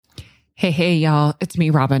Hey, y'all. It's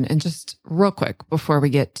me, Robin. And just real quick before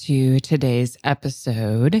we get to today's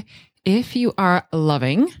episode, if you are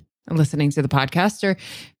loving listening to the podcast, or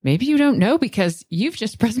maybe you don't know because you've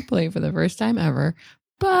just pressed play for the first time ever,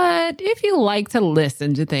 but if you like to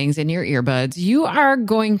listen to things in your earbuds, you are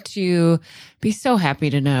going to be so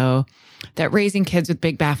happy to know that Raising Kids with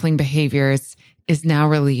Big Baffling Behaviors is now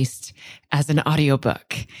released as an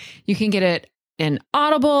audiobook. You can get it in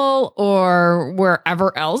Audible or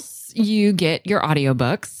wherever else you get your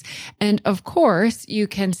audiobooks. And of course, you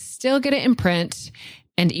can still get it in print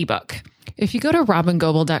and ebook. If you go to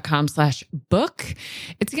robingoble.com/book,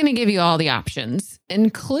 it's going to give you all the options,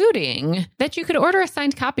 including that you could order a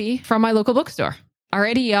signed copy from my local bookstore.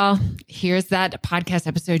 Alrighty, y'all. Here's that podcast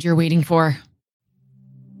episode you're waiting for.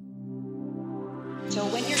 So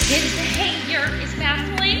when your kid's behavior is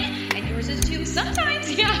baffling, and yours is too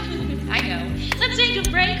sometimes, yeah, I know. Let's take a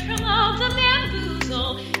break from all the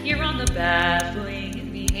bamboozle here on the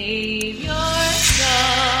Baffling Behavior Show.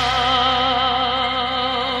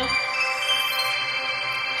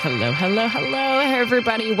 Hello,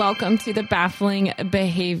 everybody. Welcome to the Baffling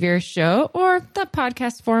Behavior Show, or the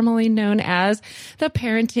podcast formerly known as the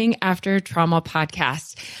Parenting After Trauma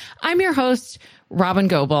podcast. I'm your host, Robin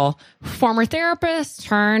Goble, former therapist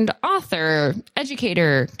turned author,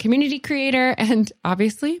 educator, community creator, and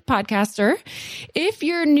obviously podcaster. If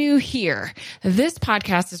you're new here, this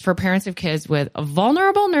podcast is for parents of kids with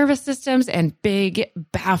vulnerable nervous systems and big,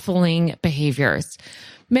 baffling behaviors.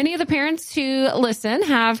 Many of the parents who listen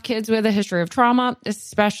have kids with a history of trauma,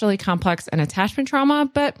 especially complex and attachment trauma.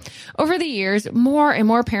 But over the years, more and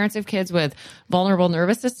more parents of kids with vulnerable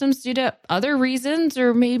nervous systems due to other reasons,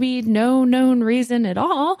 or maybe no known reason at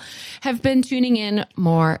all, have been tuning in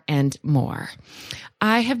more and more.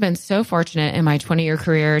 I have been so fortunate in my 20-year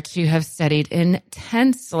career to have studied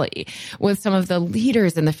intensely with some of the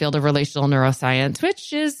leaders in the field of relational neuroscience,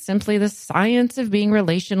 which is simply the science of being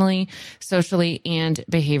relationally, socially, and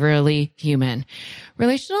behaviorally human.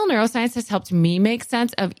 Relational neuroscience has helped me make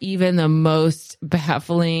sense of even the most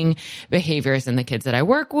baffling behaviors in the kids that I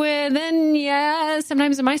work with, and yeah,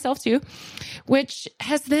 sometimes in myself too, which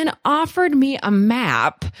has then offered me a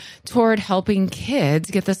map toward helping kids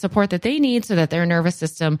get the support that they need so that their nervous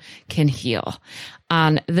system can heal.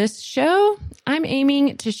 On this show, I'm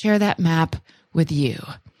aiming to share that map with you.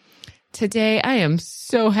 Today, I am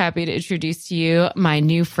so happy to introduce to you my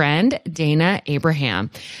new friend, Dana Abraham.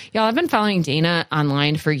 Y'all, I've been following Dana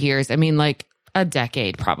online for years. I mean, like a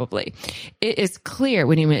decade, probably. It is clear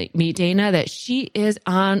when you meet Dana that she is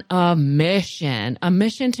on a mission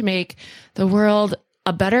to make the world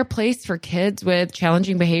a better place for kids with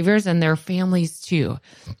challenging behaviors and their families too.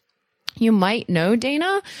 You might know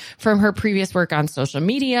Dana from her previous work on social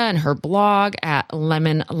media and her blog at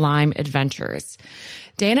Lemon Lime Adventures.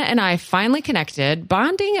 Dana and I finally connected,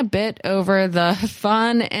 bonding a bit over the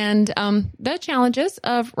fun and the challenges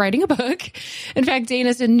of writing a book. In fact,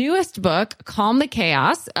 Dana's newest book, Calm the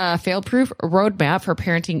Chaos, a fail-proof roadmap for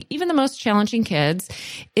parenting even the most challenging kids,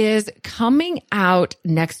 is coming out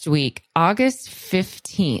next week, August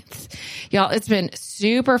 15th. Y'all, it's been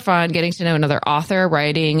super fun getting to know another author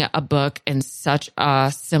writing a book in such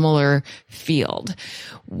a similar field.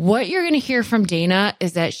 What you're going to hear from Dana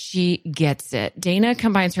is that she gets it. Dana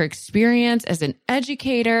combines her experience as an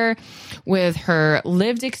educator with her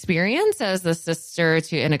lived experience as the sister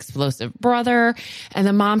to an explosive brother and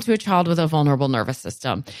the mom to a child with a vulnerable nervous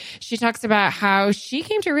system. She talks about how she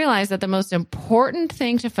came to realize that the most important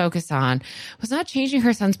thing to focus on was not changing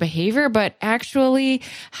her son's behavior, but actually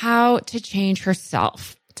how to change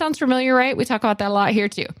herself. Sounds familiar, right? We talk about that a lot here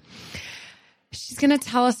too. She's going to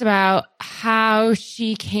tell us about how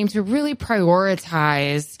she came to really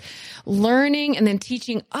prioritize learning and then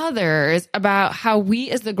teaching others about how we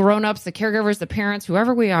as the grown-ups, the caregivers, the parents,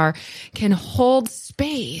 whoever we are, can hold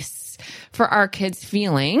space for our kids'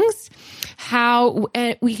 feelings, how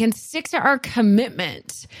we can stick to our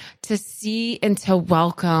commitment to see and to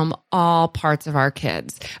welcome all parts of our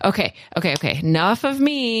kids. Okay. Enough of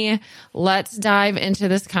me. Let's dive into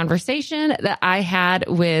this conversation that I had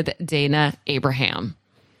with Dana Abraham.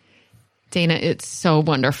 Dana, it's so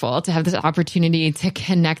wonderful to have this opportunity to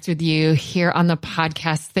connect with you here on the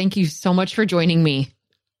podcast. Thank you so much for joining me.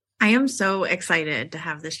 I am so excited to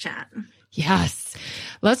have this chat. Yes.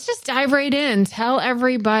 Let's just dive right in. Tell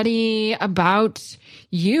everybody about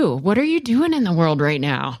you. What are you doing in the world right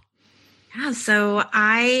now? Yeah, so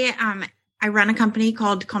I run a company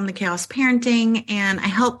called Calm the Chaos Parenting, and I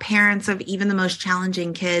help parents of even the most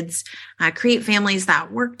challenging kids create families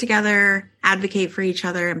that work together, advocate for each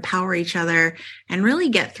other, empower each other, and really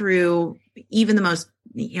get through even the most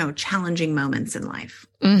challenging moments in life.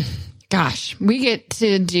 Gosh, we get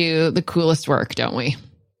to do the coolest work, don't we?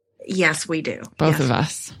 Yes, we do. Both Yes. of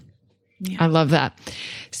us. Yeah. I love that.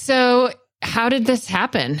 So how did this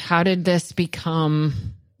happen? How did this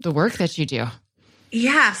become the work that you do?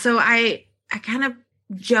 Yeah. So I kind of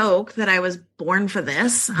joke that I was born for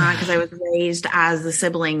this because I was raised as the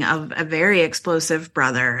sibling of a very explosive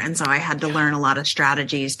brother. And so I had to learn a lot of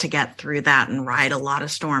strategies to get through that and ride a lot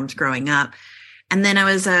of storms growing up. And then I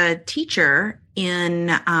was a teacher in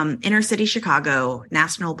inner city Chicago,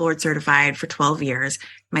 national board certified for 12 years.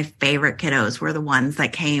 My favorite kiddos were the ones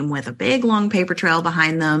that came with a big, long paper trail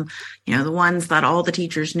behind them. You know, the ones that all the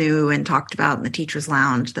teachers knew and talked about in the teacher's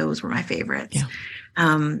lounge. Those were my favorites.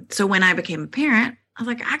 Yeah. So when I became a parent, I was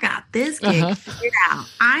like, I got this gig figured out.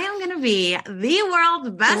 I am going to be the world's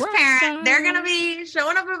best parent. They're going to be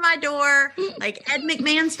showing up at my door, like Ed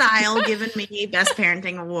McMahon style, giving me best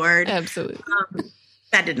parenting award. Absolutely.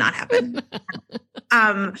 That did not happen.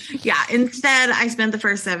 Instead, I spent the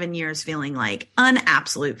first 7 years feeling like an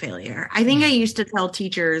absolute failure. I think I used to tell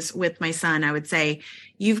teachers with my son, I would say,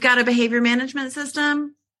 you've got a behavior management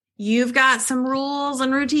system. You've got some rules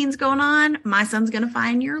and routines going on. My son's going to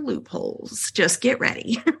find your loopholes. Just get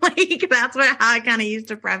ready. Like that's how I kind of used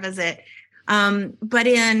to preface it. But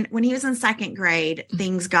when he was in second grade,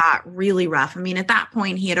 things got really rough. I mean, at that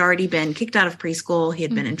point, he had already been kicked out of preschool. He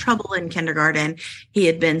had been in trouble in kindergarten. He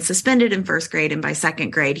had been suspended in first grade. And by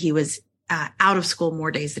second grade, he was out of school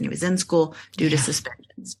more days than he was in school due to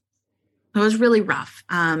suspensions. It was really rough.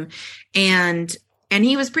 And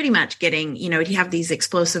he was pretty much getting, he'd have these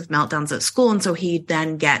explosive meltdowns at school. And so he'd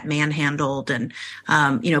then get manhandled and,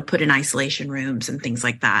 put in isolation rooms and things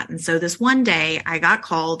like that. And so this one day I got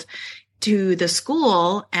called to the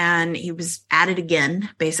school and he was at it again,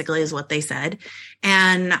 basically is what they said.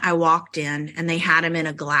 And I walked in and they had him in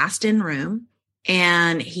a glassed in room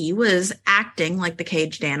and he was acting like the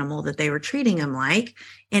caged animal that they were treating him like.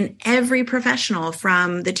 And every professional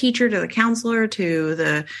from the teacher to the counselor to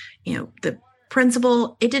the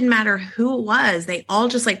principal, it didn't matter who it was. They all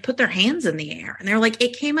just like put their hands in the air and they're like,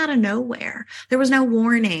 it came out of nowhere. There was no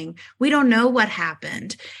warning. We don't know what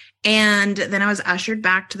happened. And then I was ushered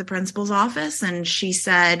back to the principal's office and she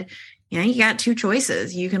said, you got two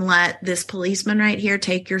choices. You can let this policeman right here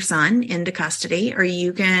take your son into custody, or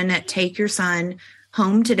you can take your son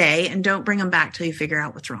home today and don't bring him back till you figure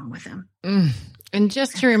out what's wrong with him. And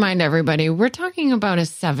just to remind everybody, we're talking about a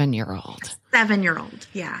 7-year-old. 7-year-old.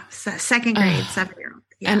 Yeah. Second grade, 7-year-old.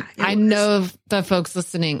 Yeah, and I know the folks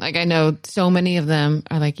listening, like I know so many of them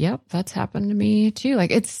are like, yep, that's happened to me too.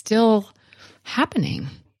 Like it's still happening.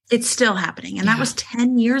 It's still happening. And that was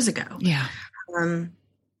 10 years ago. Yeah.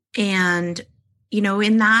 And,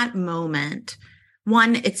 in that moment,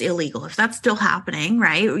 one, it's illegal. If that's still happening,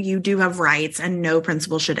 right? You do have rights and no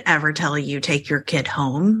principal should ever tell you take your kid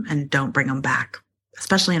home and don't bring them back,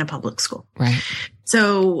 especially in a public school. Right.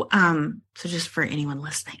 So, so just for anyone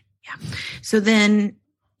listening. Yeah. So then,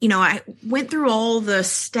 I went through all the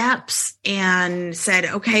steps and said,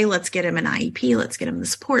 okay, let's get him an IEP. Let's get him the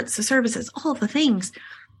supports, the services, all the things.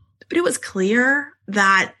 But it was clear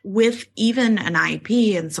that with even an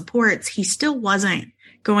IEP and supports, he still wasn't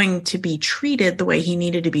going to be treated the way he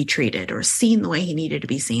needed to be treated or seen the way he needed to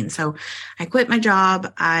be seen. So I quit my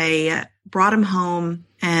job. I brought him home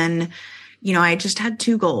and, I just had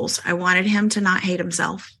two goals. I wanted him to not hate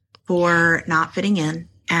himself for not fitting in.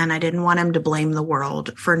 And I didn't want him to blame the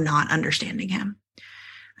world for not understanding him.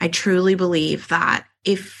 I truly believe that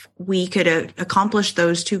if we could accomplish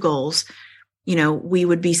those two goals, we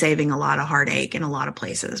would be saving a lot of heartache in a lot of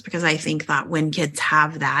places, because I think that when kids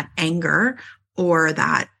have that anger or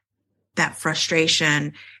that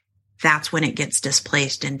frustration, that's when it gets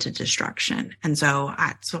displaced into destruction. And so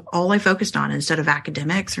all I focused on instead of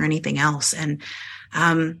academics or anything else. And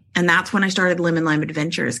that's when I started Lemon Lime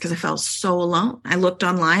Adventures, because I felt so alone. I looked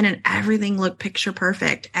online and everything looked picture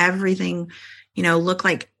perfect. Everything, looked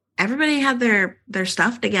like everybody had their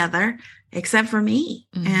stuff together except for me.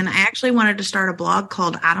 Mm-hmm. And I actually wanted to start a blog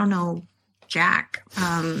called, I don't know, Jack,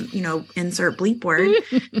 insert bleep word.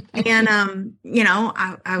 And,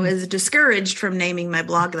 I was discouraged from naming my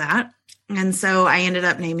blog that. And so I ended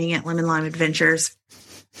up naming it Lemon Lime Adventures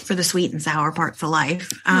for the sweet and sour parts of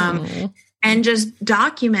life. And just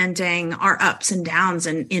documenting our ups and downs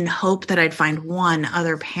and in hope that I'd find one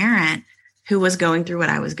other parent who was going through what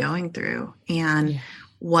I was going through. And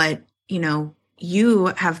what, you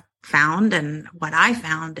have found and what I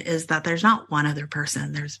found is that there's not one other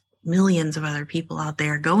person. There's millions of other people out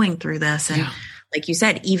there going through this. And like you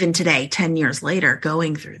said, even today, 10 years later,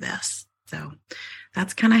 going through this. So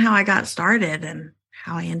that's kind of how I got started and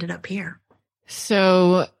how I ended up here.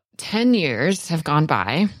 So 10 years have gone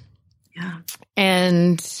by.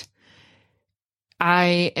 And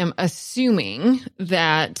I am assuming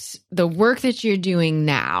that the work that you're doing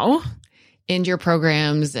now in your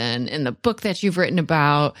programs and in the book that you've written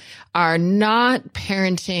about are not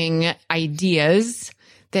parenting ideas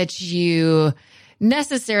that you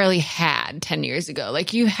necessarily had 10 years ago.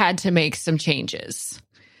 Like you had to make some changes.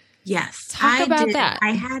 Yes. Talk about that.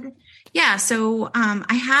 So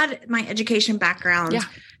I had my education background. Yeah.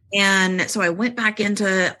 And so I went back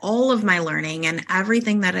into all of my learning and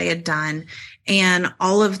everything that I had done and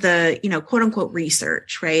all of the, quote unquote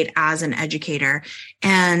research, right, as an educator.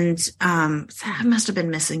 And I must have been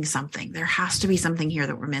missing something. There has to be something here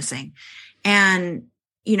that we're missing. And,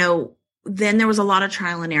 then there was a lot of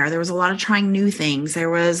trial and error. There was a lot of trying new things.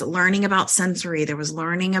 There was learning about sensory. There was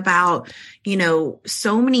learning about,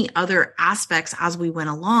 so many other aspects as we went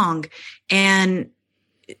along. And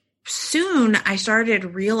soon I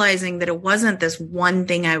started realizing that it wasn't this one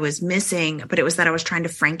thing I was missing, but it was that I was trying to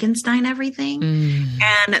Frankenstein everything.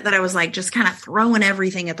 And that I was like, just kind of throwing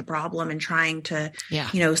everything at the problem and trying to,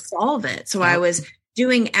 solve it. So I was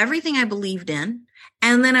doing everything I believed in.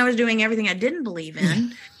 And then I was doing everything I didn't believe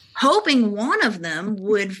in, hoping one of them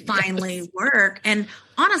would finally work. And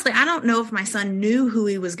honestly, I don't know if my son knew who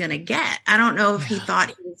he was going to get. I don't know if he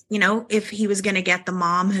thought, if he was going to get the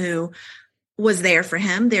mom who was there for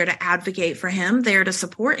him, there to advocate for him, there to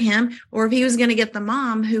support him, or if he was going to get the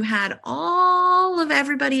mom who had all of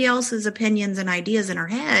everybody else's opinions and ideas in her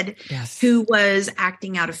head, who was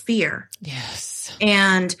acting out of fear. Yes.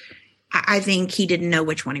 And I think he didn't know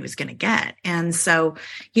which one he was going to get. And so,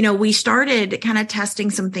 we started kind of testing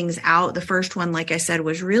some things out. The first one, like I said,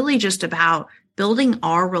 was really just about building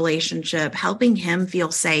our relationship, helping him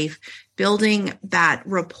feel safe, building that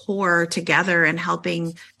rapport together and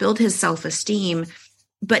helping build his self-esteem,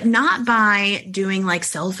 but not by doing like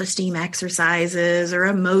self-esteem exercises or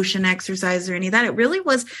emotion exercises or any of that. It really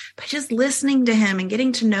was by just listening to him and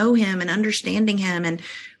getting to know him and understanding him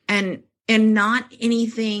and not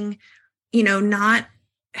anything,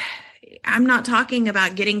 I'm not talking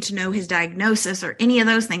about getting to know his diagnosis or any of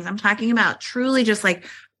those things. I'm talking about truly just like,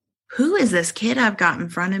 who is this kid I've got in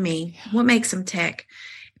front of me? What makes him tick?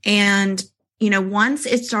 And, once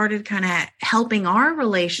it started kind of helping our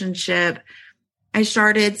relationship, I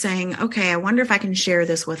started saying, okay, I wonder if I can share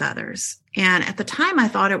this with others. And at the time, I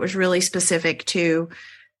thought it was really specific to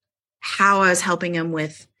how I was helping him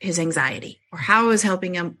with his anxiety or how I was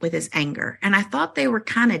helping him with his anger. And I thought they were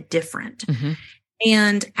kind of different.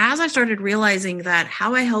 And as I started realizing that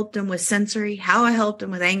how I helped him with sensory, how I helped him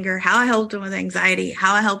with anger, how I helped him with anxiety,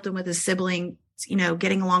 how I helped him with his siblings,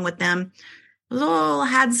 getting along with them, those all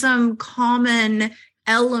had some common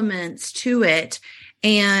elements to it.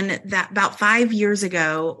 And that about 5 years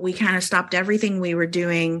ago, we kind of stopped everything we were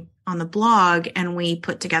doing on the blog and we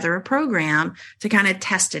put together a program to kind of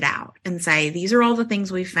test it out and say, these are all the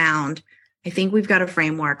things we found. I think we've got a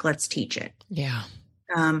framework. Let's teach it. Yeah.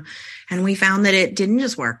 And we found that it didn't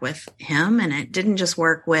just work with him and it didn't just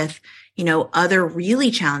work with, other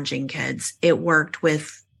really challenging kids. It worked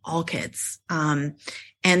with all kids.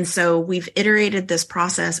 And so we've iterated this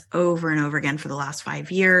process over and over again for the last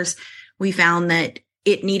 5 years. We found that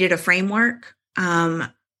it needed a framework,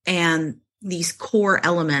 and these core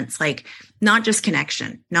elements, like not just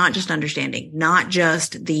connection, not just understanding, not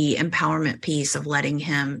just the empowerment piece of letting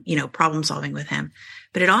him, problem solving with him,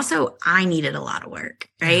 but it also, I needed a lot of work,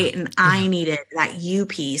 right? And I needed that you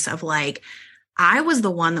piece of like, I was the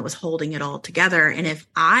one that was holding it all together. And if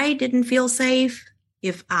I didn't feel safe,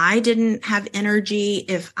 if I didn't have energy,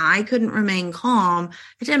 if I couldn't remain calm,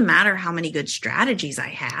 it didn't matter how many good strategies I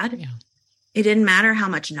had. Yeah. It didn't matter how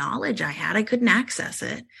much knowledge I had. I couldn't access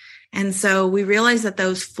it. And so we realized that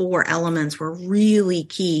those 4 elements were really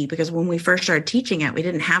key because when we first started teaching it, we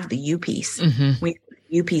didn't have the you piece. We put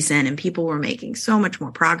the you piece in and people were making so much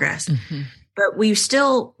more progress. But we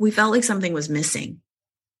felt like something was missing.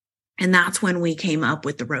 And that's when we came up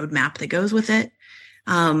with the roadmap that goes with it.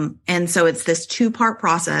 And so it's this 2-part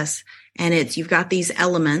process and you've got these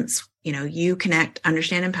elements, you connect,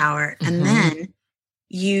 understand, empower. And then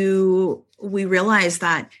we realized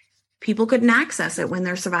that people couldn't access it when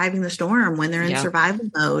they're surviving the storm, when they're in survival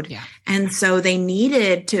mode. Yeah. And so they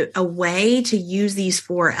needed a way to use these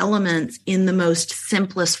 4 elements in the most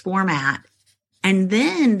simplest format. And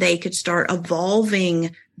then they could start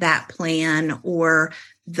evolving that plan or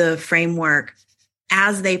the framework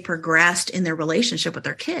as they progressed in their relationship with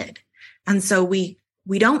their kid. And so we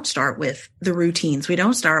don't start with the routines. We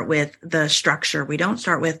don't start with the structure. We don't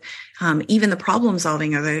start with even the problem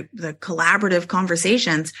solving or the collaborative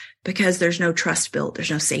conversations because there's no trust built.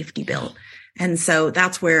 There's no safety built. And so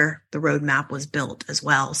that's where the roadmap was built as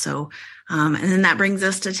well. So, and then that brings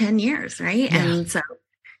us to 10 years, right? Yeah. And so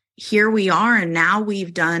here we are, and now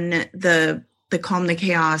we've done the Calm the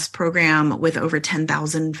Chaos program with over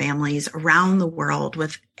 10,000 families around the world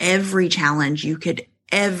with every challenge you could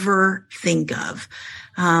ever think of.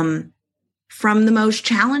 From the most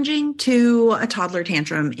challenging to a toddler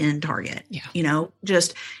tantrum in Target,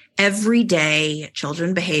 just everyday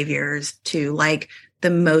children behaviors to like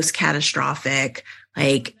the most catastrophic,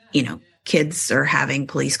 like, kids are having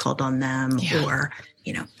police called on them or,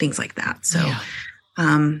 things like that. So,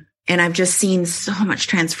 and I've just seen so much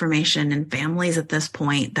transformation in families at this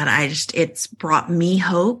point that it's brought me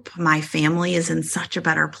hope. My family is in such a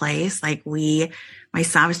better place. Like my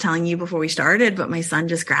son, I was telling you before we started, but my son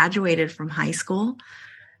just graduated from high school.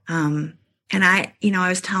 And I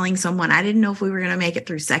was telling someone, I didn't know if we were going to make it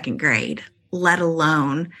through second grade, let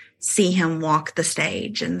alone see him walk the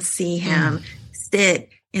stage and see him sit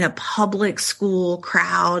in a public school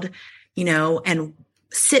crowd, and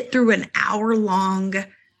sit through an hour-long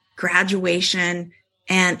graduation.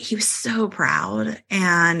 And he was so proud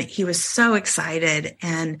and he was so excited,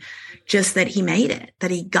 and just that he made it,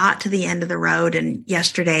 that he got to the end of the road. And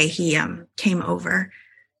yesterday he came over,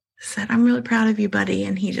 said, "I'm really proud of you, buddy."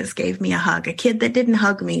 And he just gave me a hug, a kid that didn't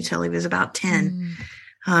hug me till he was about 10.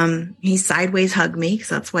 He sideways hugged me because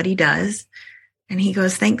that's what he does. And he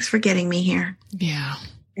goes, "Thanks for getting me here." Yeah.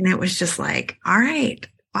 And it was just like, all right,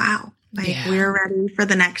 wow. Like we're ready for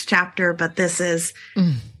the next chapter, but this is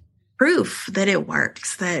proof that it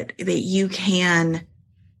works, that you can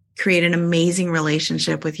create an amazing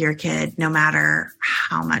relationship with your kid, no matter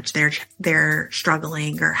how much they're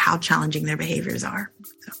struggling or how challenging their behaviors are.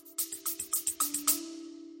 So.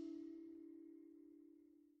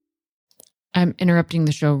 I'm interrupting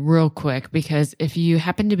the show real quick because if you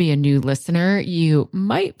happen to be a new listener, you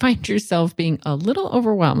might find yourself being a little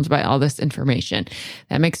overwhelmed by all this information.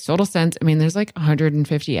 That makes total sense. I mean, there's like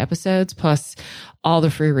 150 episodes plus all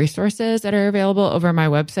the free resources that are available over my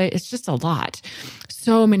website. It's just a lot.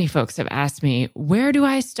 So many folks have asked me, where do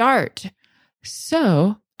I start?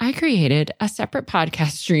 So I created a separate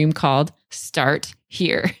podcast stream called Start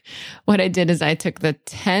Here. What I did is I took the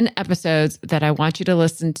 10 episodes that I want you to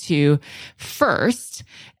listen to first,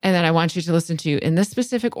 and then I want you to listen to in this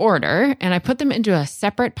specific order, and I put them into a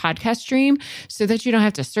separate podcast stream so that you don't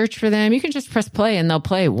have to search for them. You can just press play and they'll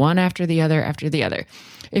play one after the other after the other.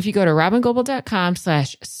 If you go to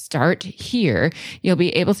robingoble.com/start here, you'll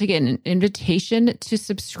be able to get an invitation to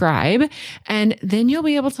subscribe, and then you'll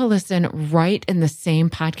be able to listen right in the same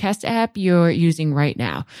podcast app you're using right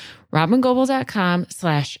now.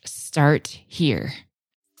 robingoble.com/start here.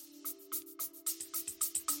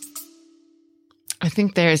 I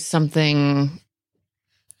think there's something,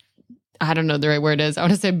 I don't know the right word is. I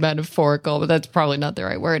want to say metaphorical, but that's probably not the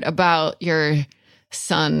right word, about your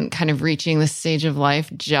son kind of reaching this stage of life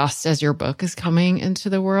just as your book is coming into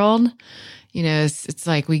the world. It's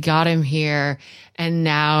like we got him here, and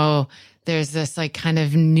now there's this like kind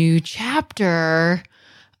of new chapter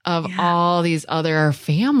of all these other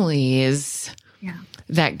families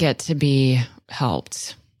that get to be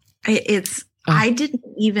helped. I didn't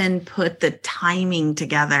even put the timing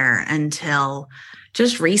together until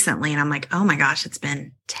just recently. And I'm like, oh my gosh, it's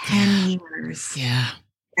been 10 years. Yeah.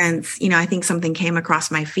 And, I think something came across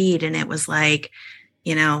my feed, and it was like,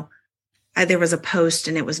 there was a post,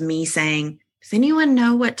 and it was me saying, does anyone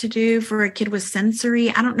know what to do for a kid with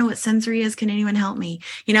sensory? I don't know what sensory is. Can anyone help me?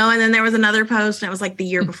 And then there was another post, and it was like the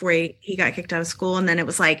year before he got kicked out of school. And then it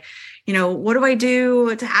was like, what do I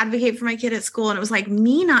do to advocate for my kid at school? And it was like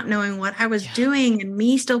me not knowing what I was doing and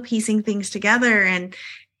me still piecing things together. And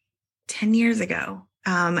 10 years ago.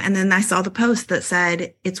 And then I saw the post that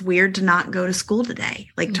said, it's weird to not go to school today,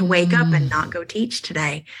 like to wake up and not go teach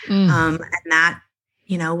today. And that,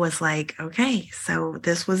 was like, okay, so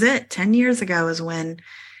this was it. 10 years ago is when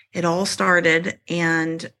it all started.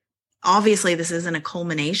 And obviously this isn't a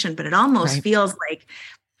culmination, but it almost feels like,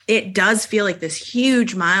 it does feel like this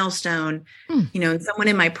huge milestone. And someone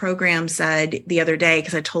in my program said the other day,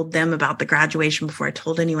 because I told them about the graduation before I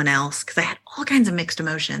told anyone else, because I had all kinds of mixed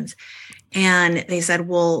emotions. And they said,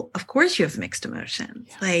 well, of course you have mixed emotions.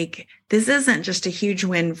 Yeah. Like, this isn't just a huge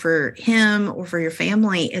win for him or for your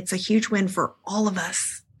family. It's a huge win for all of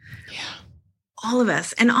us. Yeah. All of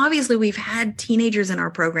us. And obviously we've had teenagers in our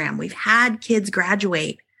program. We've had kids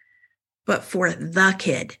graduate, but for the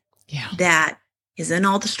kid that is in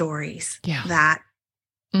all the stories that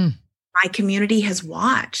my community has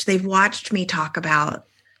watched, they've watched me talk about,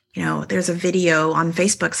 there's a video on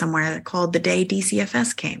Facebook somewhere called The Day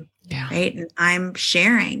DCFS Came. Yeah. Right. And I'm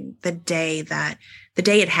sharing the day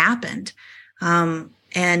it happened.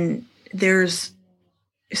 And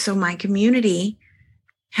so my community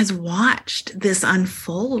has watched this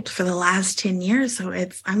unfold for the last 10 years. So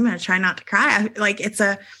I'm going to try not to cry.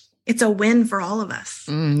 It's a win for all of us.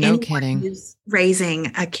 No Anyone kidding. who's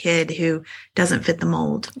raising a kid who doesn't fit the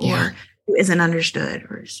mold or who isn't understood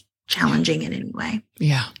or is challenging in any way.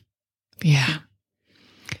 Yeah. Yeah.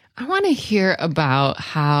 I want to hear about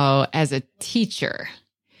how, as a teacher,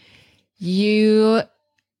 you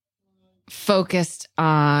focused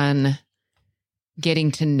on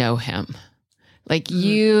getting to know him. Like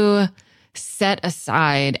you set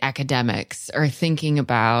aside academics or thinking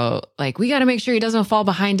about like, we got to make sure he doesn't fall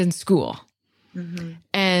behind in school. Mm-hmm.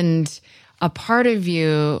 And a part of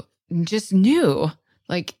you just knew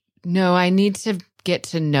like, no, I need to get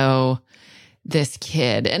to know this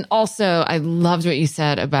kid. And also I loved what you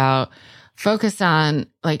said about focus on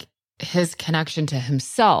like his connection to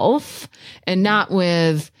himself and not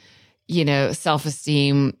with,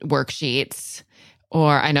 self-esteem worksheets.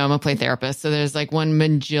 Or I know I'm a play therapist, so there's like 1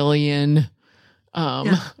 majillion,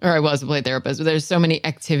 or I was a play therapist, but there's so many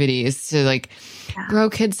activities to like grow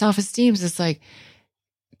kids' self-esteem. So it's like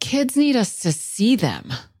kids need us to see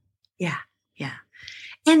them. Yeah. Yeah.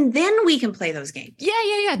 And then we can play those games.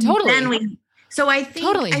 Yeah. Totally. So I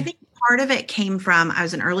think part of it came from, I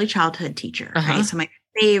was an early childhood teacher, right? So my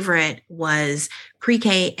favorite was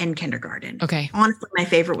pre-K and kindergarten. Okay. Honestly, my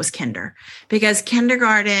favorite was kinder because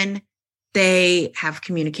kindergarten, they have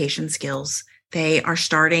communication skills. They are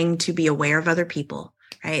starting to be aware of other people,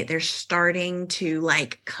 right? They're starting to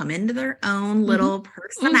like come into their own little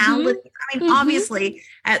personality. I mean, obviously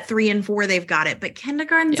at 3 and 4, they've got it, but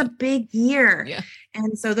kindergarten's a big year. Yeah.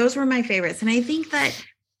 And so those were my favorites. And I think that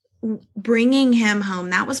bringing him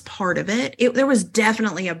home, that was part of it. There was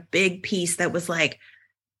definitely a big piece that was like,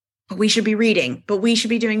 we should be reading, but we should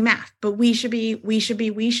be doing math, but we should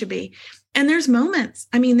be. And there's moments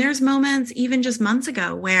even just months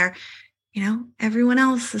ago where, everyone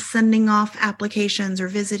else is sending off applications or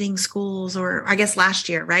visiting schools, or I guess last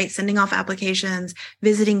year, right? Sending off applications,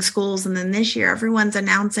 visiting schools. And then this year, everyone's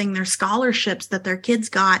announcing their scholarships that their kids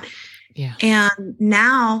got. Yeah. And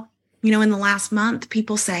now, in the last month,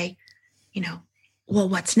 people say, well,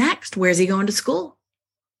 what's next? Where's he going to school?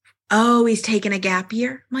 Oh, he's taking a gap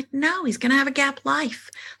year. I'm like, no, he's going to have a gap life.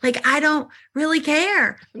 Like, I don't really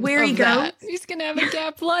care where he goes. He's going to have a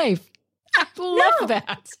gap life. I love that.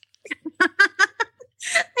 That's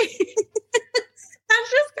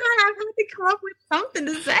just going to have to come up with something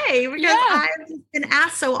to say because I've just been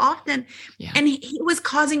asked so often. Yeah. And he was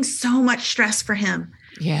causing so much stress for him.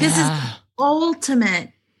 Yeah. This is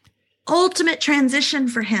the ultimate transition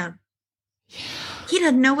for him. Yeah. He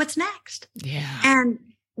doesn't know what's next. Yeah. And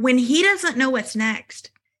when he doesn't know what's next,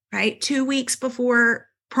 right? 2 weeks before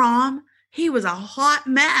prom, he was a hot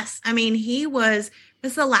mess. I mean, this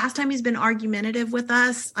is the last time he's been argumentative with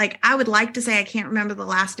us. Like, I would like to say, I can't remember the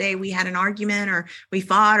last day we had an argument or we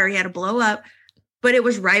fought or he had a blow up, but it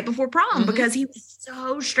was right before prom because he was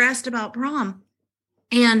so stressed about prom.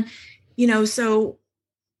 And, so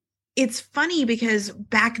it's funny because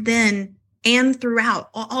back then and throughout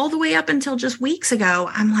all the way up until just weeks ago,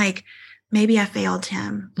 I'm like, maybe I failed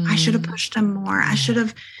him. I should have pushed him more. I should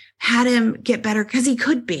have had him get better because he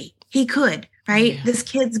could, right? Yeah. This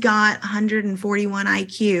kid's got 141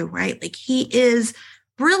 IQ, right? Like he is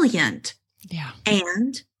brilliant. Yeah.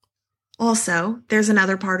 And also there's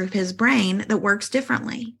another part of his brain that works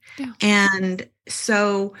differently. Yeah. And just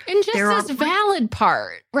as valid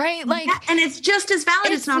part, right? Like, and it's just as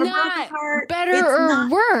valid. It's not a broken part. Better or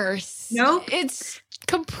worse. Nope. It's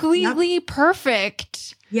completely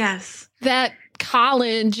perfect. Yes. That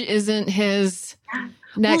college isn't his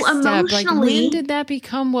next step. Like, when did that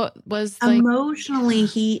become what was like? Emotionally,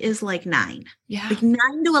 he is like 9. Yeah. Like 9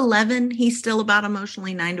 to 11, he's still about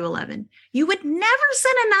emotionally 9 to 11. You would never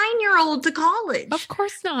send a 9-year-old to college. Of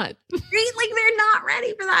course not. Right? Like, they're not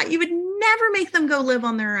ready for that. You would never make them go live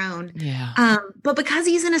on their own. Yeah. But because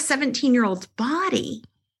he's in a 17-year-old's body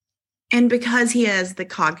and because he has the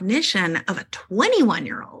cognition of a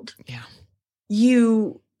 21-year-old,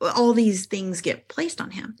 all these things get placed on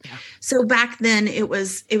him. Yeah. So back then it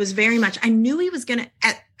was very much, I knew he was going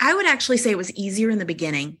to, I would actually say it was easier in the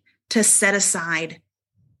beginning to set aside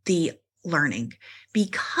the learning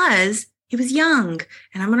because he was young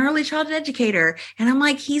and I'm an early childhood educator. And I'm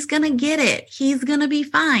like, he's going to get it. He's going to be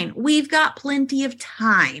fine. We've got plenty of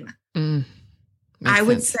time. I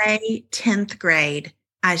would say 10th grade,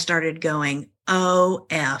 I started going, oh,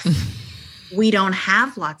 F. We don't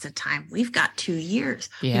have lots of time. We've got 2 years.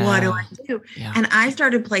 Yeah. What do I do? Yeah. And I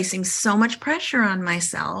started placing so much pressure on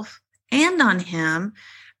myself and on him.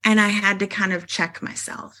 And I had to kind of check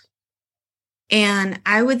myself. And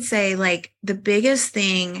I would say like the biggest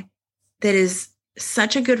thing that is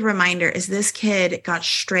such a good reminder is this kid got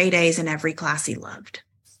straight A's in every class he loved.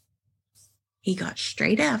 He got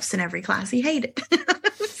straight F's in every class he hated.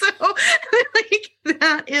 So like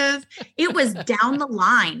it was down the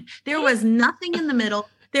line. There was nothing in the middle.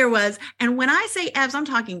 There was, and when I say F's, I'm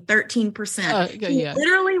talking 13%. He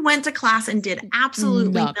literally went to class and did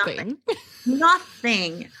absolutely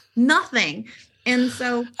nothing. And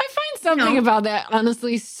so I find something about that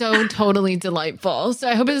honestly so totally delightful. So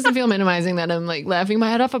I hope it doesn't feel minimizing that I'm like laughing my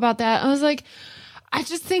head off about that. I was like, I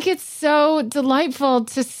just think it's so delightful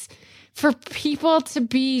for people to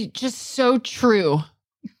be just so true.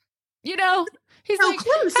 You know, he's so like,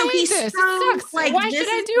 clue. So he's this. So, it sucks. Like, why should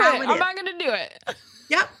I do it? I'm not going to do it.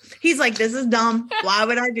 Yep. He's like, this is dumb. Why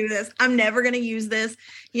would I do this? I'm never going to use this.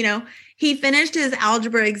 You know, he finished his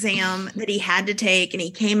algebra exam that he had to take and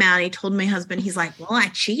he came out and he told my husband, he's like, well, I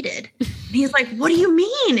cheated. And he's like, what do you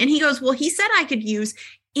mean? And he goes, well, he said I could use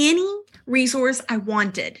any resource I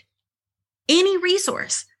wanted, any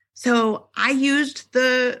resource. So I used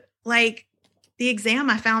the exam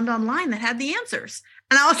I found online that had the answers.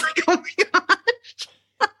 And I was like, oh my gosh.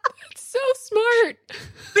 That's so smart.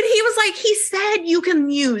 But he was like, he said you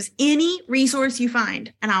can use any resource you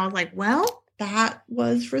find. And I was like, well, that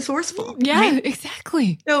was resourceful. Yeah, right?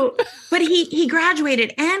 Exactly. So, but he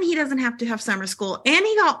graduated and he doesn't have to have summer school and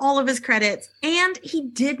he got all of his credits and he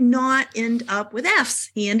did not end up with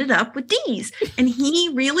F's. He ended up with D's and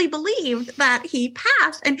he really believed that he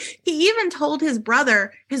passed. And he even told his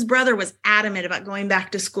brother was adamant about going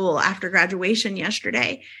back to school after graduation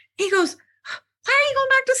yesterday. He goes, why are you going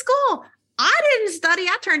back to school? I didn't study.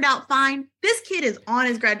 I turned out fine. This kid is on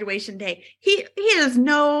his graduation day. He is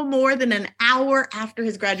no more than an hour after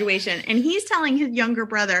his graduation. And he's telling his younger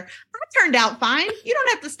brother, I turned out fine. You don't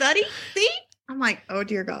have to study. See? I'm like, oh,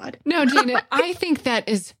 dear God. No, Gina, I think that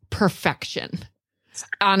is perfection.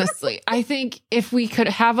 Honestly, I think if we could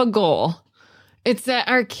have a goal, it's that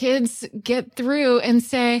our kids get through and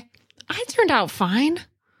say, I turned out fine.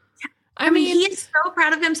 I mean, he is so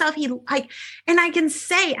proud of himself. And I can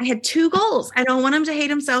say I had two goals. I don't want him to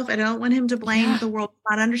hate himself. I don't want him to blame the world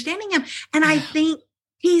for not understanding him. And I think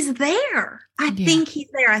he's there. I think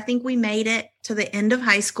he's there. I think we made it to the end of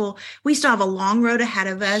high school. We still have a long road ahead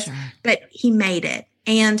of us, but he made it.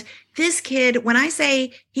 And this kid, when I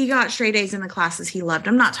say he got straight A's in the classes he loved,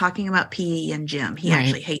 I'm not talking about PE and gym. He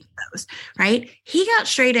actually hates those, right? He got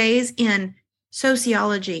straight A's in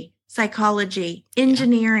sociology, psychology,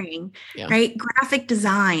 engineering, right? Graphic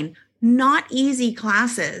design, not easy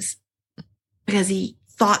classes because he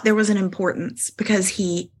thought there was an importance, because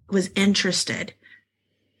he was interested.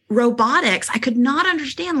 Robotics, I could not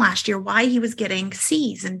understand last year why he was getting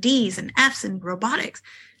C's and D's and F's in robotics.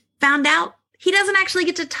 Found out he doesn't actually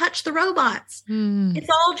get to touch the robots. It's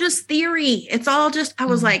all just theory. It's all just, I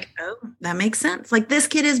was like, oh, that makes sense. Like, this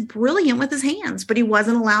kid is brilliant with his hands, but he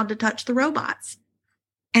wasn't allowed to touch the robots.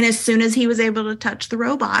 And as soon as he was able to touch the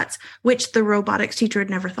robots, which the robotics teacher had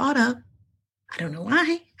never thought of, I don't know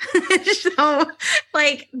why. So,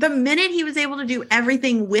 like, the minute he was able to do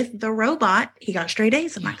everything with the robot, he got straight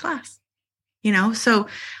A's in my class. You know, so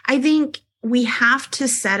I think we have to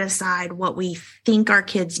set aside what we think our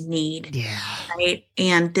kids need. Right.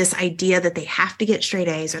 And this idea that they have to get straight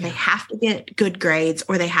A's, or they have to get good grades,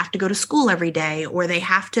 or they have to go to school every day, or they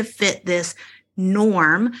have to fit this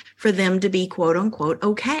norm for them to be quote unquote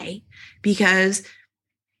okay. Because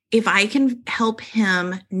if I can help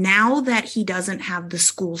him now that he doesn't have the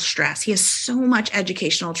school stress, he has so much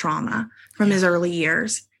educational trauma from his early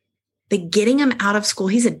years, that getting him out of school,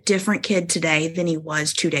 he's a different kid today than he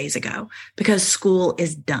was 2 days ago, because school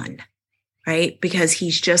is done, right? Because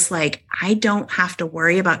he's just like, I don't have to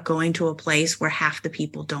worry about going to a place where half the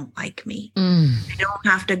people don't like me. I don't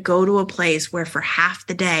have to go to a place where for half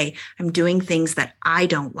the day I'm doing things that I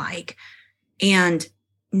don't like. And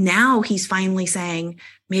now he's finally saying,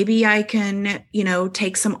 maybe I can,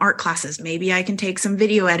 take some art classes. Maybe I can take some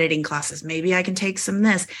video editing classes. Maybe I can take some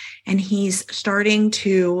this. And he's starting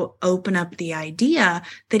to open up the idea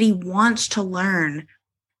that he wants to learn.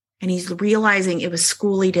 And he's realizing it was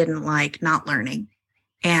school he didn't like, not learning.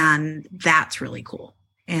 And that's really cool.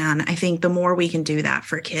 And I think the more we can do that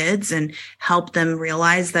for kids and help them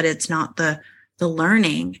realize that it's not the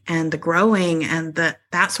learning and the growing and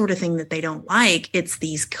that sort of thing that they don't like, it's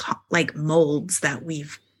these like molds that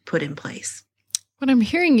we've put in place. What I'm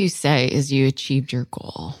hearing you say is you achieved your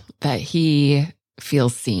goal, that he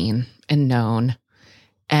feels seen and known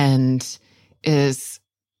and is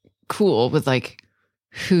cool with like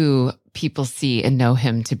who people see and know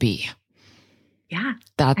him to be. Yeah.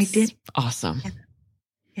 That's awesome.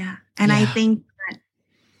 Yeah. And I think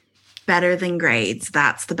better than grades,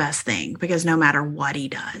 that's the best thing, because no matter what he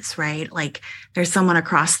does, right? Like there's someone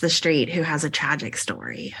across the street who has a tragic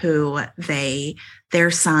story, who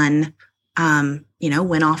their son,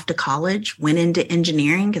 went off to college, went into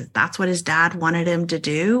engineering because that's what his dad wanted him to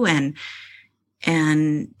do. And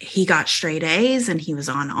he got straight A's and he was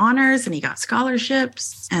on honors and he got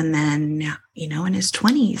scholarships. And then, in his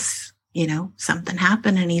 20s, something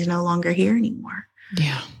happened and he's no longer here anymore.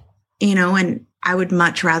 Yeah. And I would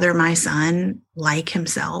much rather my son like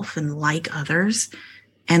himself and like others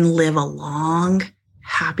and live a long,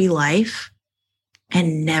 happy life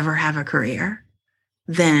and never have a career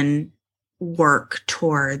than work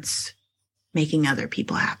towards making other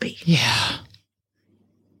people happy. Yeah.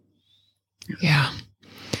 Yeah.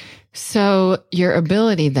 So your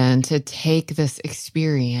ability then to take this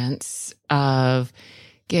experience of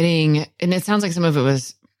getting, and it sounds like some of it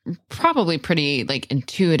was probably pretty like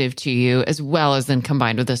intuitive to you, as well as then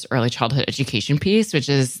combined with this early childhood education piece, which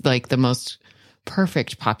is like the most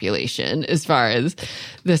perfect population as far as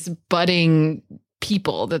this budding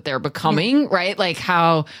people that they're becoming, right? Like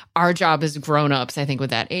how our job as grown-ups, I think with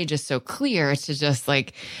that age is so clear to just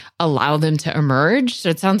like allow them to emerge. So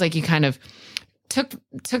it sounds like you kind of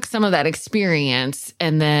took some of that experience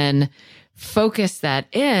and then focus that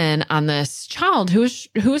in on this child who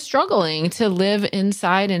is struggling to live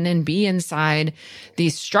inside and then be inside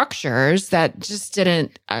these structures that just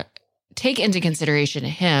didn't take into consideration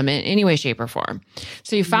him in any way, shape, or form.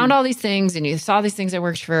 So you found all these things and you saw these things that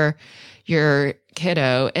worked for your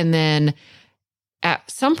kiddo, and then at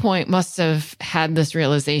some point must have had this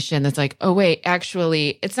realization that's like, oh wait,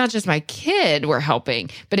 actually, it's not just my kid we're helping,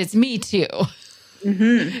 but it's me too.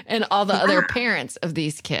 Mm-hmm. And all the other parents of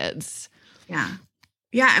these kids. Yeah.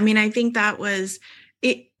 Yeah. I mean, I think that was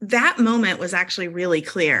it. That moment was actually really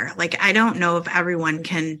clear. Like, I don't know if everyone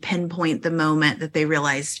can pinpoint the moment that they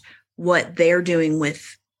realized what they're doing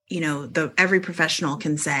with, every professional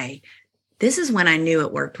can say, this is when I knew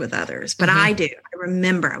it worked with others, but I do. I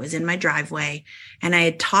remember I was in my driveway and I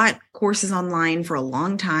had taught courses online for a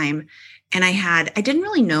long time. And I didn't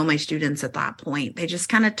really know my students at that point. They just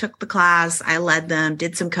kind of took the class. I led them,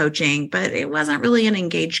 did some coaching, but it wasn't really an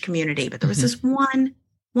engaged community. But there was this one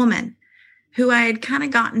woman who I had kind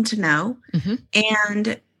of gotten to know,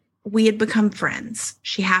 and we had become friends.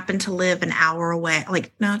 She happened to live an hour away,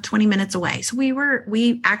 20 minutes away. So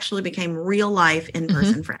we actually became real life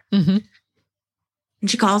in-person friends. Mm-hmm. And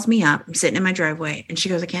she calls me up. I'm sitting in my driveway and she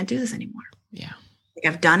goes, I can't do this anymore. Yeah.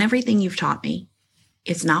 Like, I've done everything you've taught me.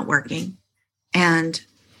 It's not working. And,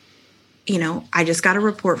 I just got a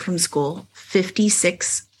report from school,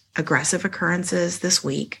 56 aggressive occurrences this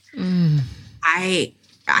week. I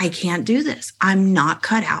can't do this. I'm not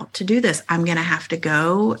cut out to do this. I'm going to have to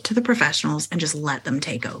go to the professionals and just let them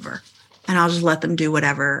take over. And I'll just let them do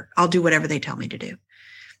whatever. I'll do whatever they tell me to do.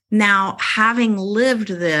 Now, having lived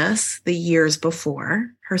this the years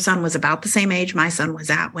before, her son was about the same age my son was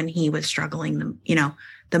at when he was struggling,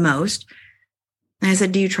 the most. And I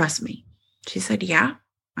said, do you trust me? She said, yeah.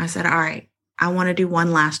 I said, all right, I want to do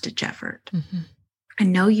one last ditch effort. I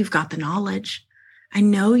know you've got the knowledge. I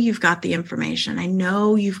know you've got the information. I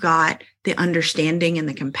know you've got the understanding and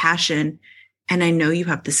the compassion. And I know you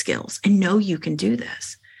have the skills. I know you can do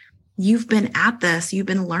this. You've been at this. You've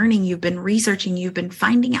been learning. You've been researching. You've been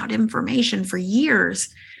finding out information for years.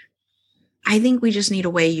 I think we just need a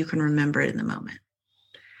way you can remember it in the moment.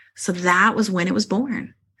 So that was when it was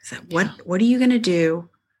born. I said, what are you going to do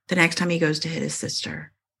the next time he goes to hit his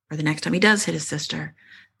sister, or the next time he does hit his sister,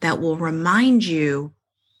 that will remind you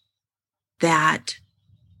that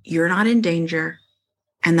you're not in danger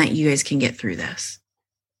and that you guys can get through this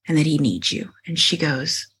and that he needs you? And she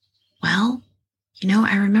goes, well,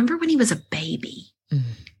 I remember when he was a baby,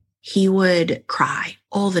 he would cry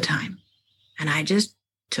all the time. And I just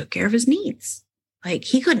took care of his needs. Like,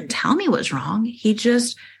 he couldn't tell me what was wrong. He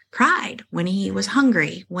just cried when he was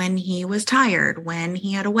hungry, when he was tired, when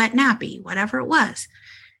he had a wet nappy, whatever it was.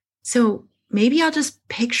 So maybe I'll just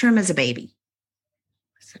picture him as a baby.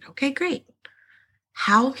 I said, okay, great.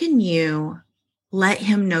 How can you let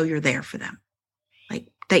him know you're there for them? Like,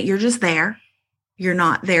 that you're just there. You're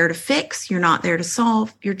not there to fix. You're not there to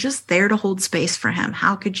solve. You're just there to hold space for him.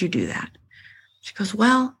 How could you do that? She goes,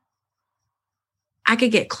 well, I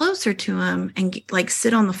could get closer to him and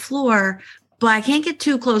sit on the floor, but I can't get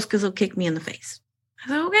too close because he'll kick me in the face. I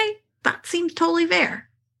said, okay, that seems totally fair.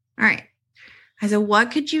 All right. I said,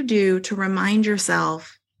 what could you do to remind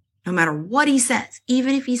yourself, no matter what he says,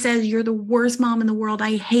 even if he says, you're the worst mom in the world,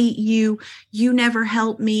 I hate you, you never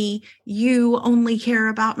help me, you only care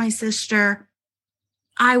about my sister,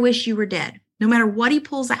 I wish you were dead. no matter what he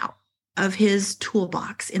pulls out of his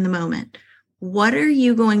toolbox in the moment, what are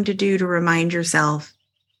you going to do to remind yourself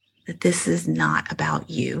that this is not about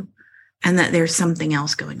you and that there's something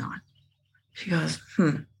else going on? She goes,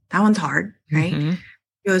 that one's hard, right? Mm-hmm.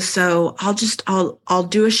 She goes, so I'll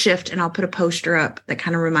do a shift and I'll put a poster up that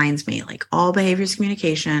kind of reminds me, like, all behaviors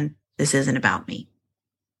communication, this isn't about me.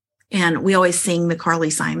 And we always sing the Carly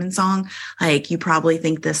Simon song, like, you probably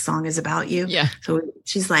think this song is about you. Yeah. So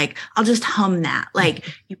she's like, I'll just hum that. Like,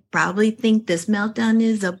 you probably think this meltdown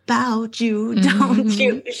is about you, don't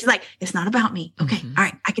you? She's like, it's not about me. Okay. All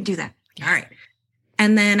right. I can do that. All right.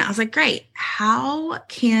 And then I was like, great. How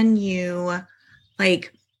can you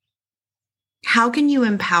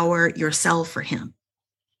empower yourself for him?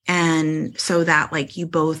 And so that, like, you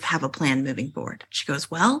both have a plan moving forward. She goes,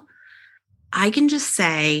 well, I can just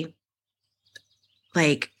say,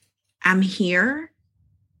 like, I'm here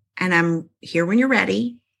and I'm here when you're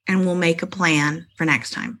ready, and we'll make a plan for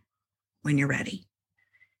next time when you're ready.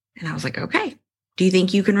 And I was like, okay, do you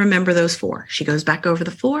think you can remember those 4? She goes back over the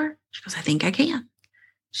 4. She goes, I think I can.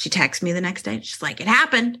 She texts me the next day. She's like, it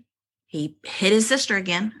happened. He hit his sister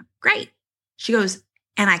again. Great. She goes,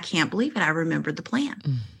 and I can't believe it. I remembered the plan.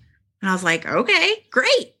 And I was like, okay,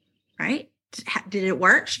 great. Right. Did it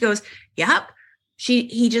work? She goes, yep.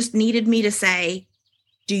 He just needed me to say,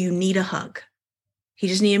 do you need a hug? He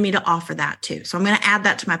just needed me to offer that too. So I'm going to add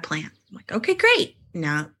that to my plan. I'm like, okay, great.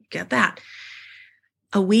 Now get that.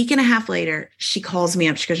 A week and a half later, she calls me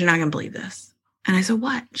up. She goes, you're not going to believe this. And I said,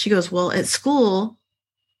 what? She goes, well, at school,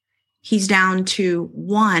 he's down to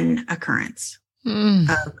 1 occurrence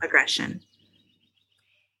of aggression.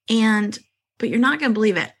 But you're not going to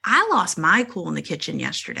believe it. I lost my cool in the kitchen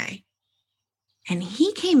yesterday. And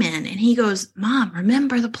he came in and he goes, Mom,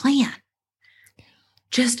 remember the plan.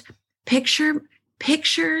 Just picture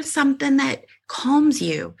something that calms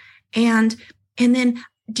you. And then,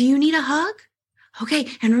 do you need a hug? Okay.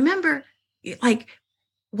 And remember, like,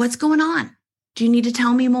 what's going on? Do you need to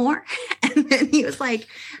tell me more? And then he was like,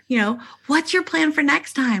 what's your plan for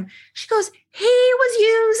next time? She goes, he was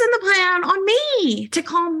using the plan on me to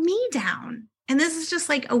calm me down. And this is just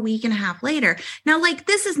like a week and a half later. Now, like,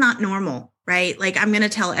 this is not normal, right? Like, I'm going to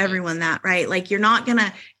tell everyone that, right? Like, you're not going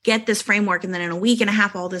to get this framework and then in a week and a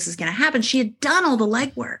half, all this is going to happen. She had done all the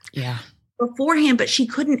legwork beforehand, but she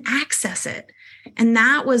couldn't access it. And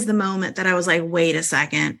that was the moment that I was like, wait a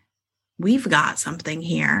second, we've got something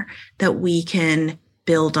here that we can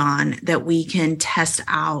build on, that we can test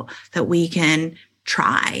out, that we can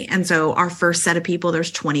try. And so our first set of people,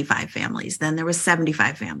 there's 25 families. Then there was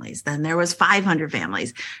 75 families. Then there was 500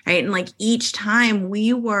 families, right? And like, each time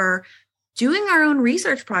we were doing our own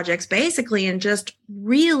research projects basically, and just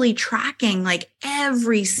really tracking like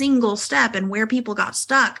every single step and where people got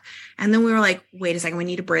stuck. And then we were like, wait a second, we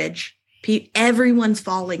need a bridge. Everyone's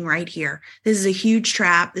falling right here. This is a huge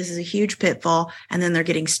trap. This is a huge pitfall. And then they're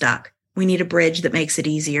getting stuck. We need a bridge that makes it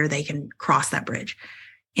easier. They can cross that bridge.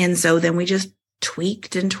 And so then we just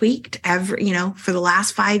tweaked and tweaked for the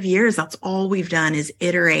last 5 years. That's all we've done is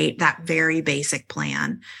iterate that very basic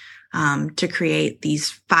plan to create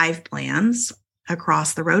these 5 plans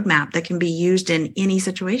across the roadmap that can be used in any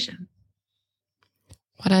situation.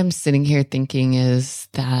 What I'm sitting here thinking is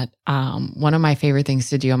that one of my favorite things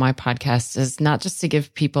to do on my podcast is not just to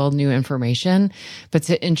give people new information, but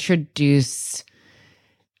to introduce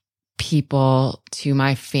people to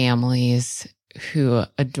my families who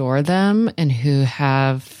adore them and who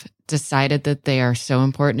have decided that they are so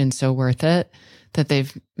important and so worth it that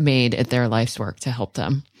they've made it their life's work to help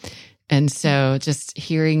them. And so just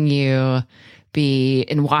hearing you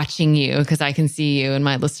and watching you, because I can see you and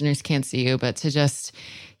my listeners can't see you, but to just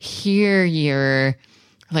hear your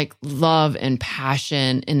like love and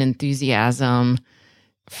passion and enthusiasm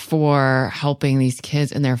for helping these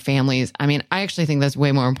kids and their families. I mean, I actually think that's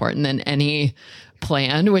way more important than any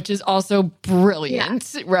plan, which is also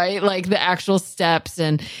brilliant, right? Like the actual steps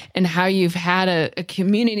and how you've had a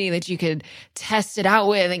community that you could test it out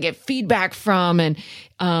with and get feedback from. And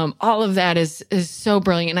all of that is so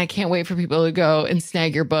brilliant. And I can't wait for people to go and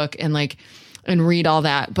snag your book and read all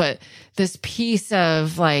that. But this piece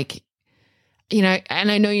of like, and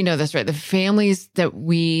I know you know this, right? The families that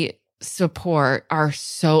we support are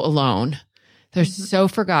so alone. They're so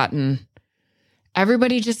forgotten.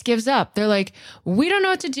 Everybody just gives up. They're like, we don't know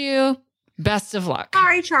what to do. Best of luck.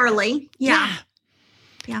 Sorry, Charlie. Yeah.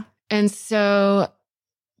 And so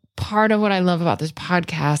part of what I love about this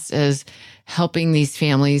podcast is helping these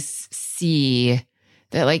families see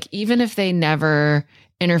that, like, even if they never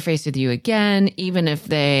interface with you again, even if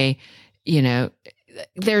they,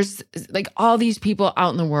 there's like all these people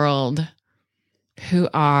out in the world who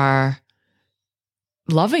are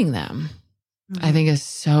loving them, I think is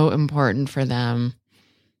so important for them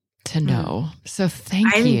to know. So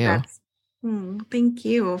thank you. Thank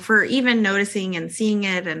you for even noticing and seeing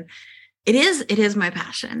it. And it is my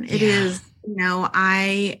passion. It is,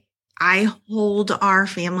 I hold our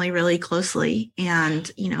family really closely, and,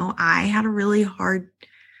 I had a really hard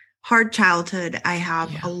childhood. I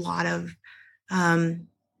have a lot of,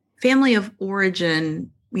 family of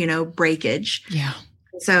origin, breakage. Yeah.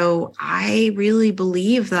 So I really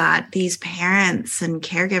believe that these parents and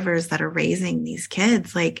caregivers that are raising these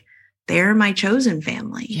kids, like, they're my chosen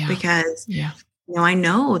family because, I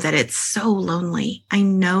know that it's so lonely. I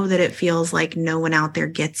know that it feels like no one out there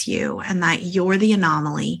gets you and that you're the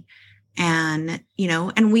anomaly. And,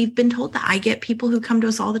 and we've been told that. I get people who come to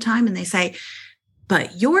us all the time and they say,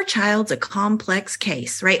 but your child's a complex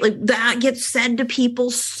case, right? Like, that gets said to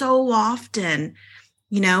people so often.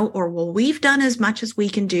 Or, well, we've done as much as we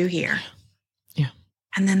can do here. Yeah.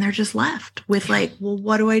 And then they're just left with like, well,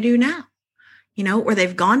 what do I do now? Or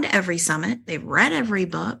they've gone to every summit, they've read every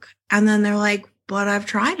book, and then they're like, but I've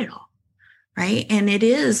tried it all. Right. And it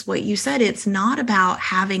is what you said. It's not about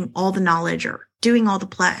having all the knowledge or doing all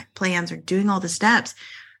the plans or doing all the steps.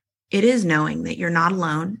 It is knowing that you're not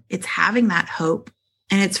alone. It's having that hope,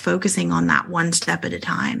 and it's focusing on that one step at a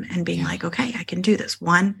time and being like, okay, I can do this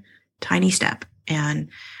one tiny step. And,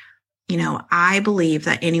 I believe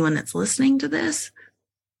that anyone that's listening to this,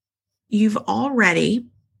 you've already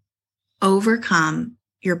overcome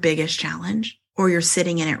your biggest challenge, or you're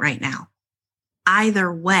sitting in it right now.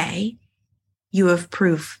 Either way, you have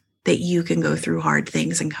proof that you can go through hard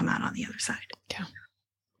things and come out on the other side. Yeah.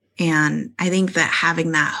 And I think that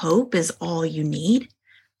having that hope is all you need.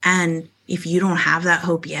 And if you don't have that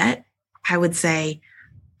hope yet, I would say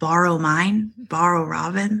borrow mine, borrow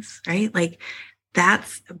Robin's, right? Like,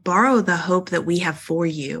 borrow the hope that we have for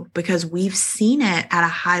you, because we've seen it at a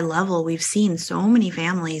high level. We've seen so many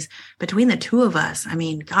families between the two of us. I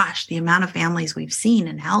mean, gosh, the amount of families we've seen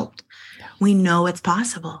and helped, we know it's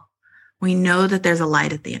possible. We know that there's a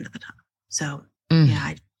light at the end of the tunnel. So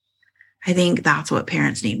I think that's what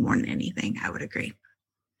parents need more than anything. I would agree.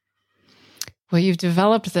 Well, you've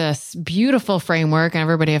developed this beautiful framework, and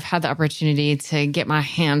everybody, I've had the opportunity to get my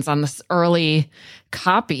hands on this early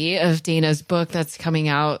copy of Dana's book that's coming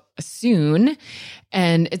out soon.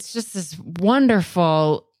 And it's just this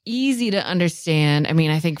wonderful, easy to understand. I mean,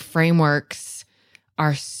 I think frameworks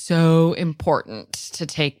are so important to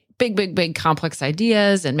take big, complex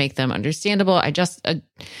ideas and make them understandable. What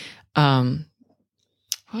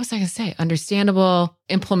was I going to say? Understandable,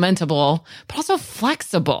 implementable, but also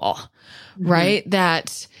flexible, right?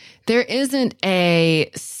 That there isn't a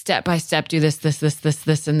step-by-step, do this,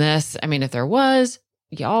 and this. I mean, if there was,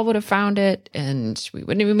 y'all would have found it, and we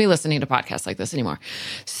wouldn't even be listening to podcasts like this anymore.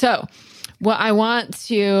 So what I want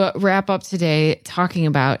to wrap up today talking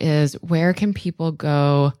about is, where can people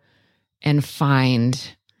go and find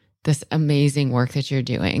this amazing work that you're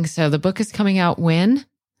doing? So the book is coming out when?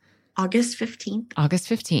 August 15th. August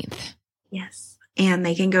 15th. Yes. And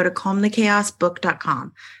they can go to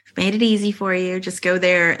calmthechaosbook.com. I've made it easy for you. Just go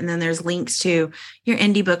there. And then there's links to your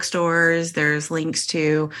indie bookstores. There's links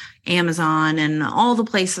to Amazon and all the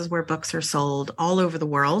places where books are sold all over the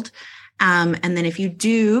world. And then if you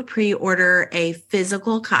do pre-order a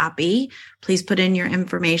physical copy, please put in your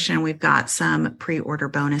information. We've got some pre-order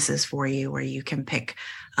bonuses for you where you can pick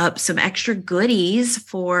up some extra goodies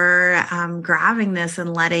for grabbing this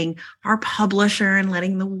and letting our publisher and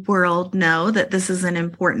letting the world know that this is an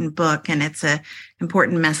important book and it's an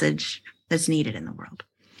important message that's needed in the world.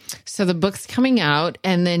 So the book's coming out,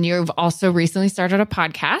 and then you've also recently started a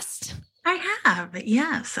podcast. I have,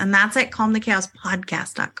 yes. And that's at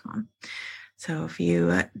calmthechaospodcast.com. So if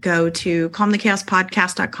you go to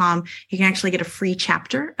calmthechaospodcast.com, you can actually get a free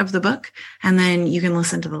chapter of the book, and then you can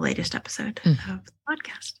listen to the latest episode of the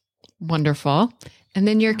podcast. Wonderful. And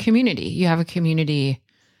then your community, you have a community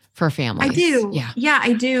for families. I do. Yeah,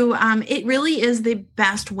 I do. It really is the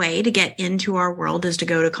best way to get into our world is to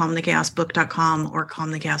go to calmthechaosbook.com or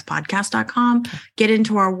calmthechaospodcast.com, okay. Get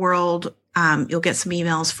into our world. You'll get some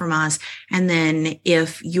emails from us. And then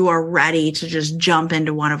if you are ready to just jump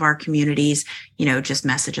into one of our communities, just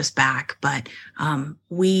message us back. But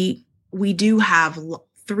we do have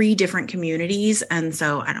 3 different communities. And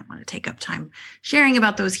so I don't want to take up time sharing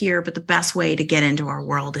about those here, but the best way to get into our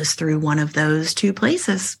world is through one of those 2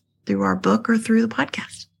 places, through our book or through the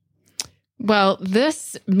podcast. Well,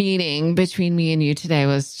 this meeting between me and you today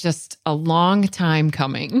was just a long time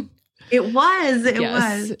coming. It was. It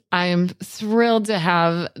was. I'm thrilled to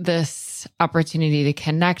have this opportunity to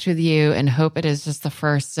connect with you, and hope it is just the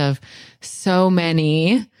first of so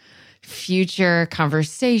many future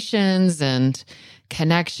conversations and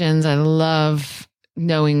connections. I love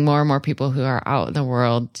knowing more and more people who are out in the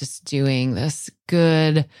world just doing this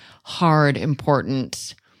good, hard,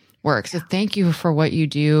 important work. So thank you for what you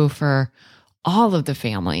do for all of the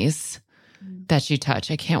families that you touch.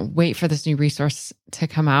 I can't wait for this new resource to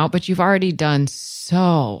come out, but you've already done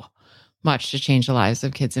so much to change the lives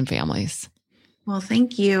of kids and families. Well,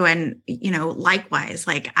 thank you. And, likewise,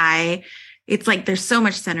 it's like there's so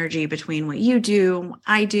much synergy between what you do,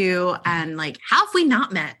 I do, and how have we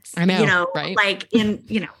not met? I know, right?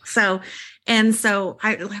 So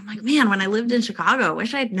I'm like, man, when I lived in Chicago, I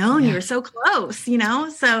wish I'd known you were so close,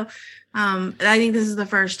 So I think this is the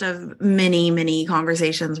first of many, many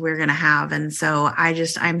conversations we're going to have. And so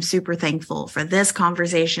I'm super thankful for this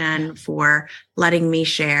conversation, for letting me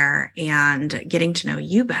share and getting to know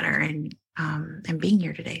you better and being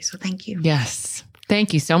here today. So thank you. Yes.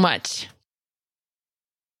 Thank you so much.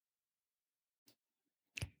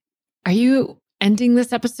 Are you ending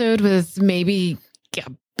this episode with maybe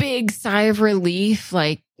a big sigh of relief?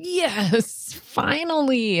 Yes,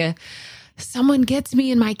 finally, someone gets me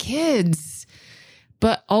and my kids.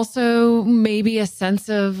 But also maybe a sense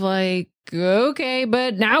of okay,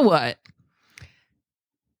 but now what?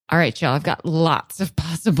 All right, y'all, I've got lots of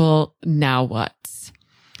possible now whats.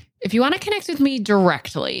 If you want to connect with me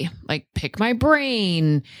directly, pick my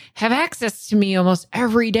brain, have access to me almost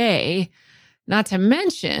every day, not to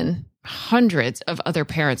mention hundreds of other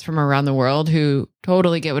parents from around the world who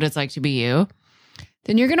totally get what it's like to be you,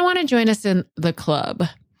 then you're going to want to join us in the club.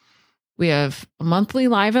 We have monthly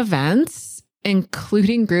live events,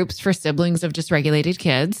 including groups for siblings of dysregulated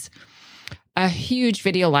kids, a huge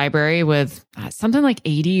video library with something like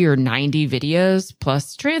 80 or 90 videos,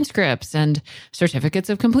 plus transcripts and certificates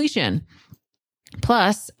of completion.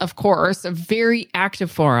 Plus, of course, a very active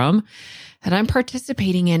forum that I'm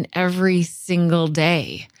participating in every single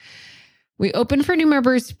day. We open for new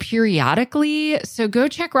members periodically, so go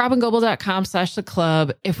check robingoble.com/the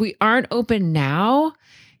club. If we aren't open now,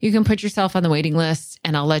 you can put yourself on the waiting list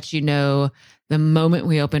and I'll let you know the moment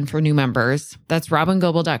we open for new members. That's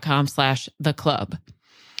robingoble.com/the club.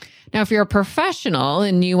 Now, if you're a professional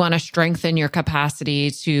and you want to strengthen your capacity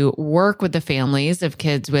to work with the families of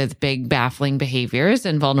kids with big, baffling behaviors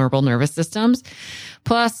and vulnerable nervous systems,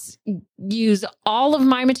 plus use all of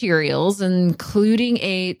my materials, including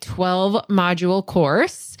a 12-module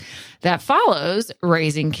course that follows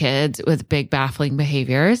raising kids with big, baffling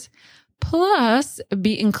behaviors, plus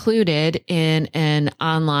be included in an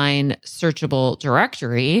online searchable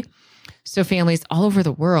directory so families all over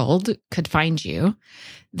the world could find you,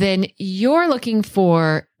 then you're looking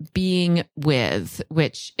for Being With,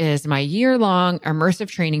 which is my year-long immersive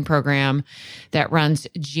training program that runs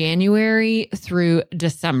January through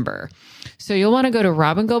December. So you'll want to go to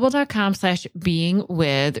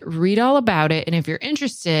robingoble.com/beingwith, read all about it. And if you're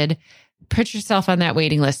interested, put yourself on that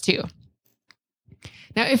waiting list too.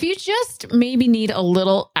 Now, if you just maybe need a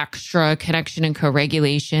little extra connection and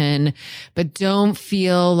co-regulation, but don't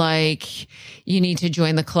feel like you need to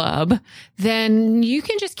join the club, then you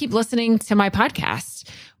can just keep listening to my podcast.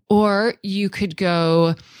 Or you could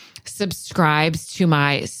go subscribe to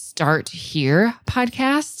my Start Here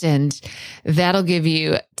podcast, and that'll give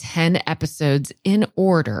you 10 episodes in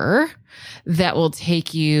order that will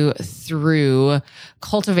take you through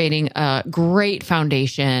cultivating a great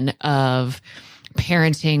foundation of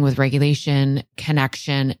parenting with regulation,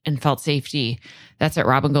 connection, and felt safety. That's at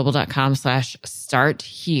robingoble.com/start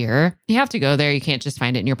here. You have to go there. You can't just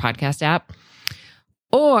find it in your podcast app.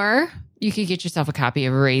 Or you could get yourself a copy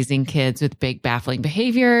of Raising Kids with Big Baffling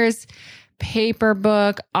Behaviors, paper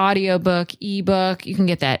book, audiobook, ebook. You can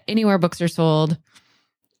get that anywhere books are sold.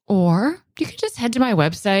 Or you can just head to my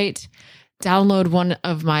website, download one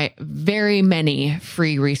of my very many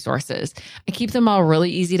free resources. I keep them all really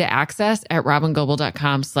easy to access at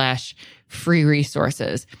robingoble.com/free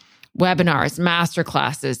resources. Webinars,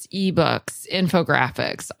 masterclasses, ebooks,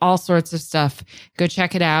 infographics, all sorts of stuff. Go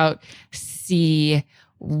check it out. See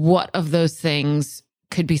what of those things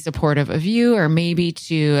could be supportive of you or maybe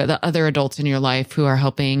to the other adults in your life who are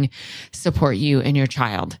helping support you and your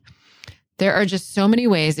child. There are just so many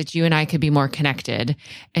ways that you and I could be more connected,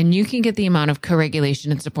 and you can get the amount of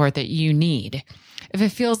co-regulation and support that you need. If it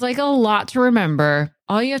feels like a lot to remember,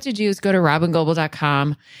 all you have to do is go to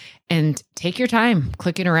robingoble.com and take your time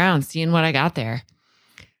clicking around, seeing what I got there.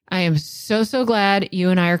 I am so, so glad you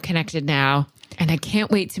and I are connected now, and I can't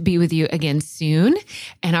wait to be with you again soon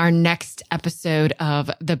in our next episode of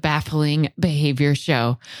the Baffling Behavior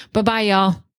Show. Bye-bye, y'all.